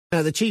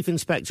Now, the Chief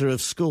Inspector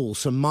of Schools,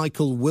 Sir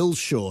Michael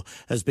Wilshaw,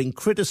 has been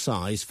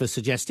criticised for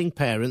suggesting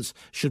parents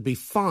should be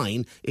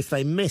fined if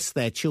they miss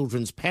their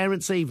children's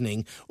parents'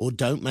 evening or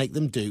don't make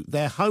them do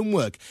their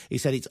homework. He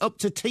said it's up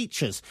to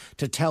teachers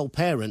to tell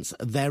parents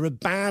they're a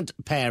bad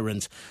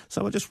parent.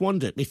 So I just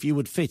wondered if you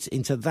would fit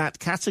into that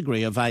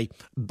category of a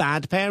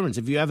bad parent.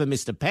 Have you ever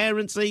missed a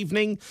parents'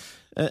 evening?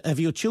 Have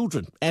your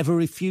children ever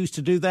refused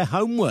to do their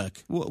homework?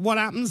 What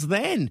happens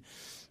then?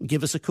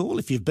 Give us a call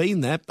if you've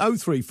been there.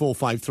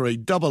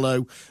 03453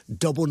 00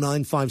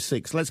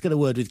 9956. Let's get a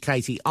word with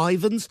Katie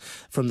Ivans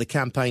from the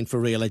Campaign for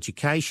Real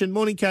Education.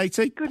 Morning,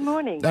 Katie. Good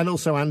morning. And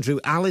also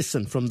Andrew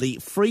Allison from the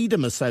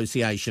Freedom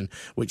Association,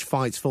 which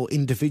fights for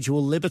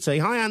individual liberty.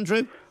 Hi,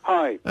 Andrew.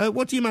 Hi.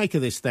 What do you make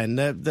of this then?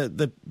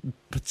 The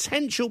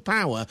potential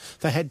power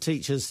for head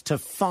teachers to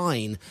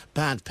fine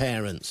bad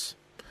parents?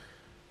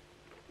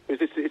 Is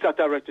that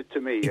directed to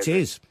me? It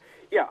is.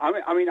 Yeah,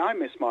 I mean, I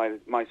missed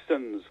my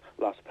son's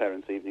last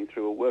parents' evening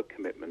through a work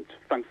commitment.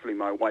 Thankfully,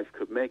 my wife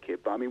could make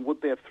it, but I mean,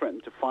 would they have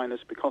threatened to fine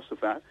us because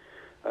of that?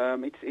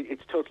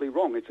 It's totally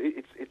wrong.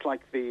 It's like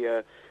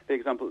the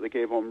example that they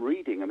gave on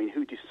reading. I mean,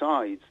 who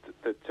decides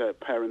that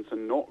parents are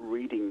not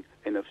reading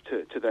enough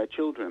to their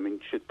children? I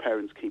mean, should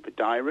parents keep a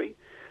diary?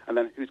 And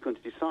then who's going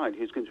to decide?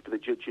 Who's going to be the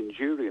judge and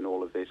jury in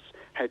all of this?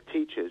 Head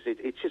teachers.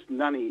 It's just the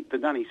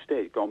nanny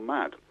state gone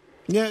mad.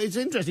 Yeah, it's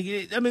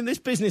interesting. I mean, this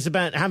business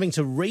about having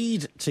to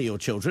read to your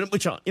children,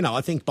 which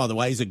I think, by the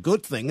way, is a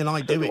good thing, and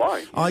I do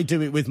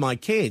it with my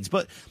kids.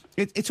 But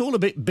it's all a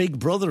bit Big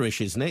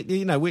Brother-ish, isn't it?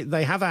 You know,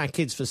 they have our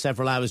kids for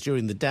several hours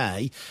during the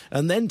day,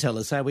 and then tell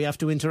us how we have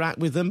to interact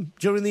with them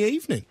during the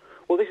evening.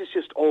 Well, this is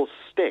just all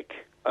stick,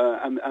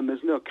 and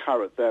there's no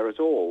carrot there at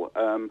all.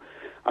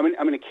 I mean,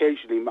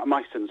 occasionally,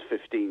 my son's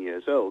 15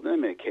 years old,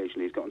 and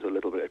occasionally he's got into a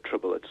little bit of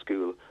trouble at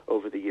school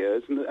over the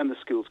years, and the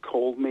school's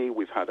called me,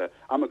 we've had an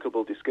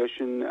amicable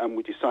discussion, and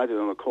we decided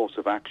on a course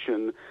of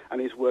action, and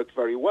it's worked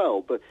very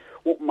well. But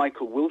what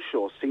Michael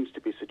Wilshaw seems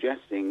to be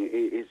suggesting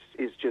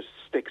is just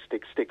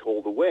stick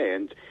all the way.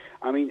 And,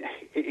 I mean,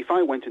 if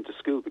I went into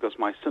school because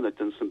my son had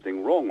done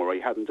something wrong or he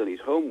hadn't done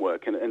his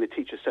homework, and a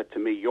teacher said to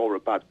me, "You're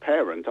a bad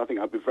parent," I think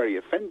I'd be very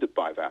offended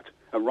by that,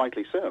 and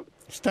rightly so.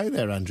 Stay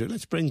there, Andrew.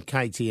 Let's bring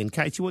Katie in.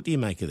 Katie, what do you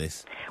make of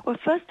this? Well,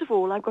 first of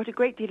all, I've got a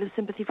great deal of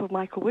sympathy for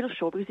Michael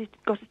Wilshaw because he's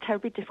got a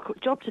terribly difficult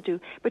job to do,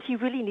 but he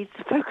really needs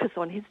to focus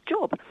on his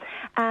job.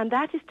 And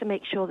that is to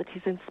make sure that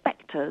his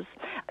inspectors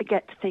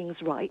get things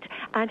right,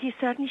 and he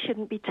certainly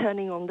shouldn't be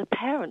turning on the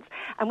parents.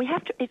 And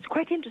it's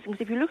quite interesting,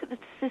 because if you look at the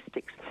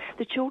statistics,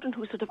 the children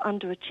who sort of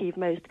underachieve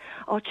most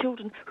are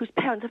children whose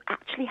parents have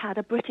actually had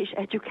a British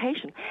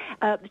education.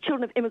 The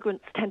children of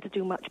immigrants tend to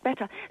do much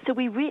better. So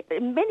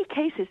in many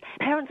cases,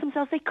 parents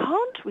themselves, they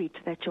can't read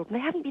to their children.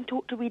 They haven't been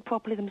taught to read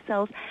properly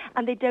themselves,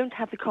 and they don't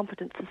have the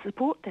competence to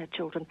support their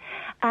children.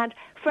 And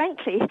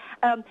frankly,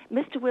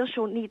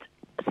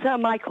 Sir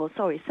Michael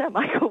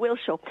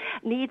Wilshaw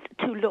needs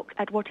to look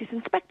at what his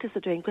inspectors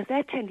are doing, because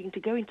they're tending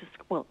to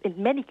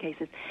in many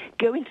cases,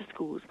 go into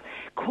schools,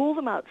 call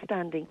them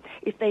outstanding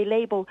if they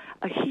label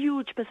a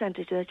huge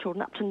percentage of their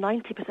children, up to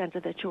 90%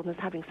 of their children,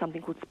 as having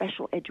something called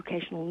special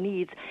educational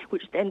needs,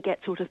 which then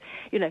get sort of,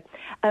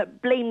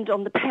 blamed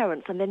on the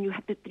parents, and then you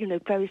have to,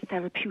 various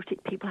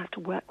therapeutic people have to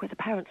work with the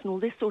parents and all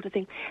this sort of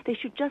thing. They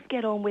should just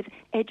get on with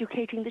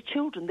educating the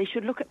children. They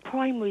should look at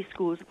primary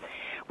schools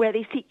where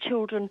they see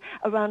children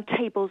around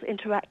tables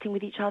interacting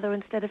with each other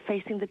instead of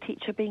facing the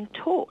teacher being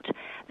taught.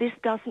 This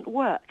doesn't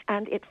work,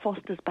 and it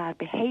fosters bad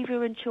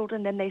behaviour in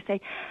children. Then they say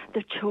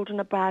the children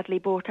are badly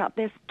brought up.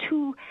 There's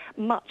too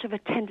much of a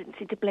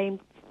tendency to blame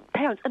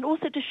parents, and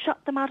also to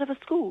shut them out of a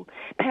school.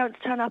 Parents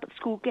turn up at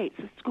school gates.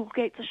 The school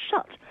gates are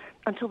shut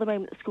until the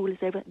moment the school is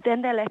over.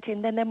 Then they're let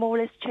in, then they're more or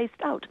less chased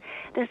out.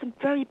 There's some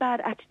very bad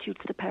attitudes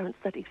to the parents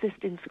that exist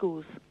in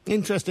schools.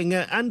 Interesting.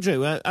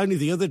 Andrew, only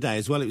the other day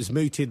as well, it was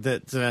mooted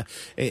that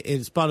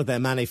as part of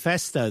their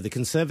manifesto, the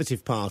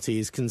Conservative Party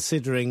is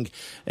considering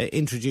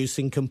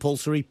introducing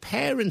compulsory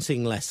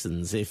parenting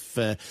lessons if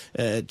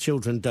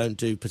children don't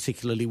do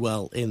particularly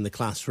well in the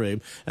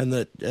classroom, and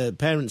that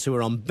parents who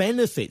are on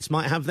benefits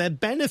might have their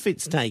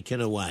benefits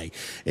taken away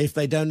if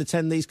they don't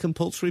attend these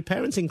compulsory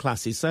parenting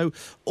classes. So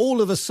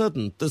all of a sudden,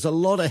 there's a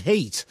lot of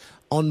heat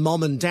on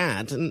mum and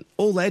dad, and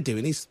all they're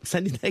doing is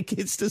sending their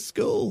kids to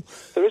school.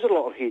 There is a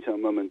lot of heat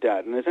on mum and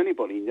dad, and as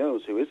anybody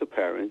knows who is a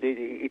parent,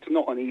 it's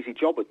not an easy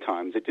job at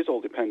times. It does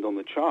all depend on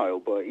the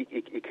child, but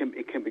it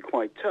can be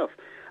quite tough.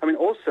 I mean,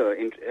 also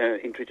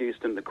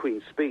introduced in the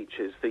Queen's speech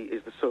is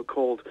the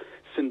so-called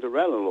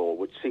Cinderella law,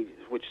 which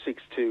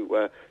seeks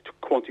to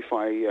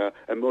quantify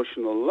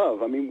emotional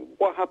love. I mean,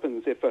 what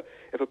happens if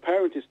a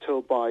parent is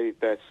told by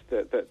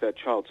their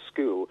child's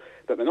school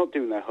that they're not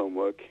doing their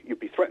homework? You'd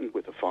be threatened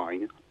with a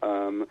fine.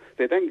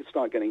 They then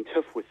start getting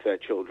tough with their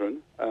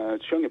children,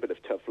 showing a bit of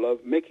tough love,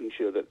 making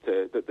sure that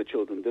the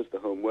children does the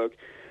homework.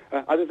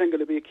 Are they then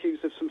going to be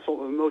accused of some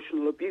sort of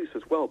emotional abuse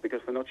as well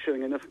because they're not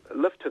showing enough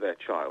love to their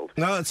child?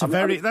 No,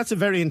 that's a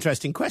very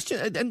interesting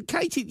question. And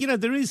Katie,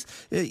 there is,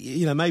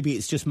 maybe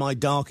it's just my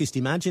darkest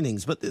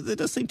imaginings, but there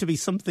does seem to be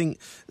something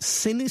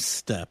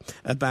sinister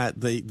about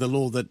the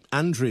law that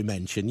Andrew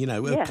mentioned. You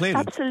know, yes,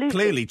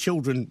 clearly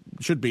children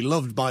should be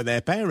loved by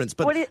their parents,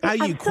 but how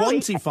you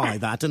quantify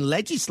that and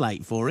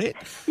legislate for it?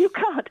 You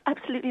can't,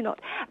 absolutely not.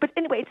 But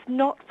anyway, it's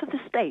not for the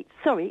state.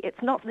 Sorry,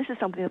 it's not. This is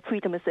something of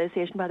Freedom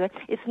Association, by the way.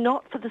 It's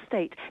not for the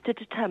state to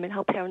determine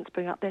how parents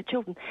bring up their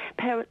children.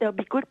 There'll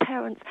be good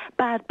parents,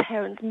 bad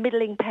parents,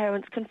 middling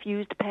parents,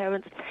 confused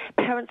parents,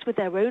 parents with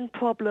their own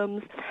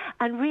problems,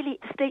 and really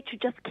the state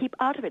should just keep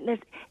out of it. And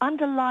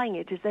underlying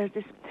it is there's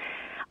this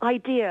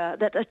idea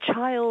that a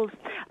child's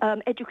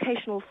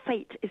educational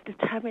fate is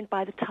determined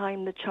by the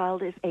time the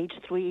child is age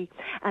 3,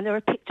 and there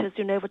are pictures,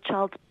 of a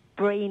child's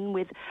brain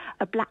with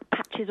black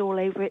patches all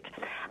over it,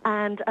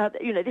 and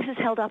this is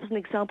held up as an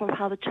example of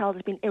how the child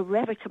has been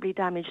irrevocably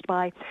damaged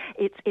by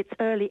its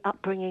early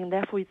upbringing, and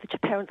therefore the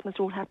parents must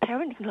all have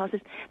parenting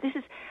classes. This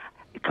is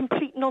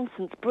complete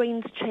nonsense.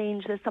 Brains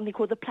change. There's something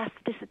called the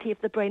plasticity of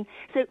the brain.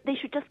 So they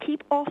should just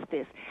keep off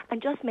this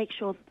and just make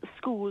sure that the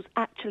schools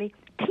actually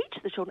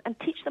teach the children and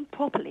teach them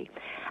properly.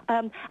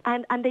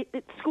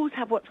 Schools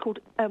have what's called,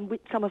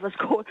 which some of us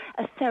call,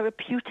 a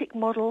therapeutic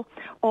model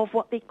of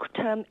what they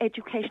term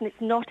education. It's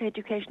not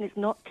education. It's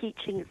not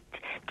teaching.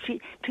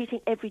 It's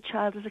treating every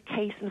child as a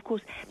case. And, of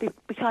course,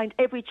 behind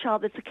every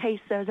child that's a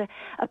case, there's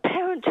a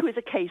parent who is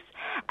a case.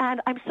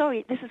 And I'm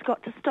sorry, this has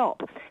got to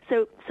stop.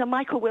 So Sir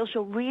Michael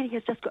Wilshaw really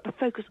has just got to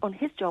focus on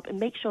his job and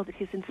make sure that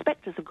his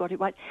inspectors have got it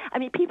right. I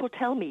mean, people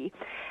tell me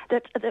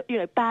that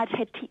bad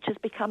head teachers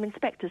become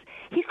inspectors.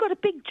 He's got a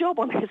big job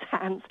on his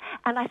hands,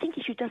 and I think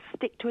he should just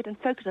stick to it and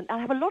focus on it. I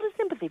have a lot of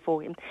sympathy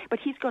for him, but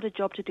he's got a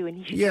job to do, and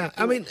he should. Yeah,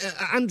 I mean,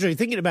 Andrew,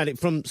 thinking about it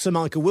from Sir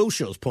Michael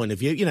Wilshaw's point of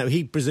view,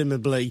 he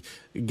presumably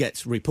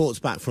gets reports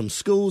back from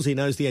schools. He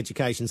knows the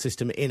education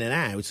system in and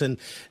out, and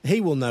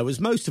he will know, as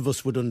most of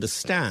us would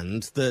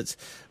understand, that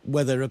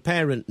whether a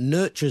parent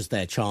nurtures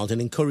their child and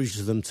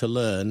encourages them to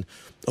learn,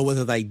 or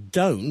whether they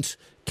don't,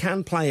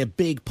 can play a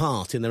big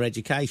part in their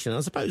education.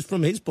 I suppose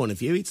from his point of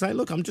view, he'd say,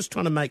 look, I'm just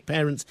trying to make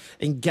parents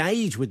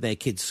engage with their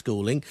kids'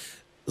 schooling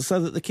so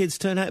that the kids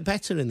turn out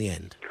better in the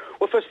end.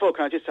 Well, first of all,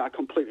 I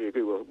completely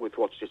agree with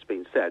what's just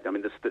been said. I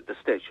mean, the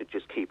state should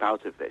just keep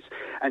out of this.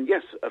 And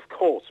yes, of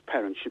course,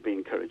 parents should be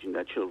encouraging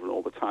their children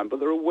all the time, but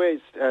there are ways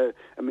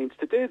and means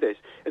to do this.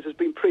 As has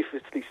been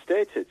previously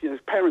stated,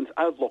 parents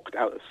are locked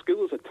out of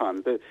schools at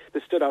times.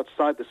 They stood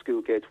outside the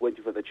school gates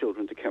waiting for their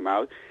children to come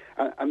out,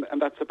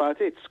 and that's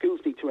about it.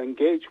 Schools need to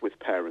engage with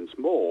parents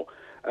more.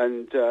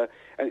 And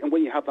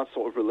when you have that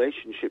sort of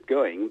relationship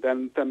going,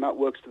 then that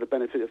works to the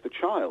benefit of the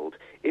child.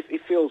 If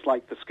it feels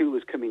like the school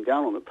is coming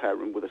down on a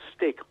parent with a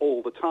stick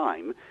all the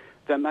time,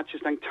 then that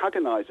just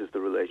antagonises the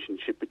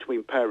relationship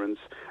between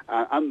parents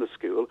and the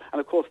school.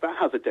 And, of course, that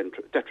has a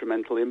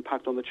detrimental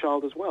impact on the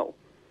child as well.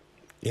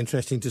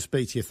 Interesting to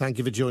speak to you. Thank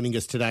you for joining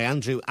us today.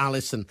 Andrew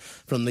Allison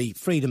from the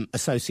Freedom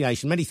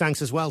Association. Many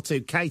thanks as well to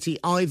Katie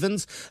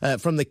Ivans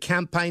from the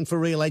Campaign for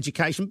Real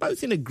Education,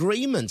 both in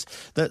agreement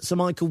that Sir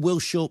Michael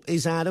Wilshaw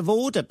is out of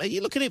order. But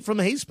you look at it from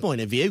his point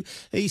of view,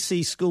 he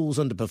sees schools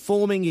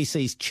underperforming, he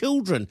sees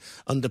children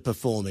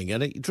underperforming,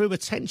 and it drew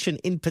attention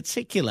in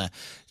particular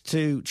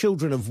to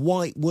children of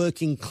white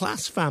working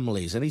class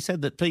families. And he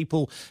said that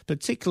people,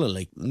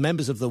 particularly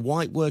members of the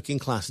white working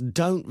class,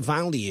 don't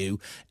value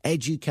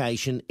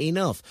education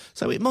enough.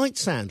 So it might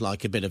sound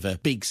like a bit of a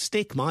big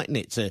stick, mightn't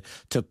it,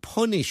 to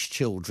punish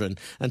children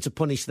and to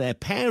punish their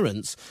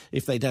parents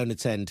if they don't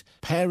attend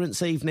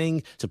parents'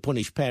 evening, to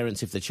punish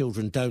parents if the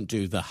children don't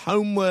do the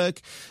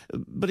homework.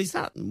 But is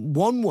that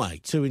one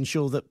way to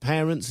ensure that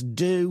parents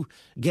do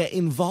get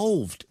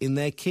involved in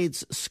their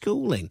kids'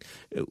 schooling?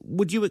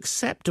 Would you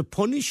accept a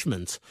punishment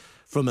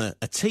from a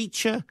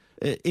teacher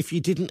if you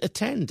didn't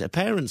attend a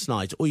parents'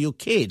 night or your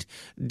kid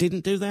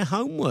didn't do their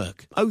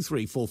homework?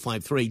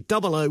 03453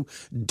 00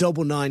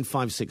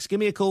 9956. Give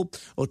me a call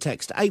or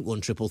text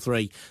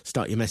 81333.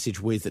 Start your message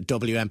with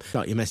WM.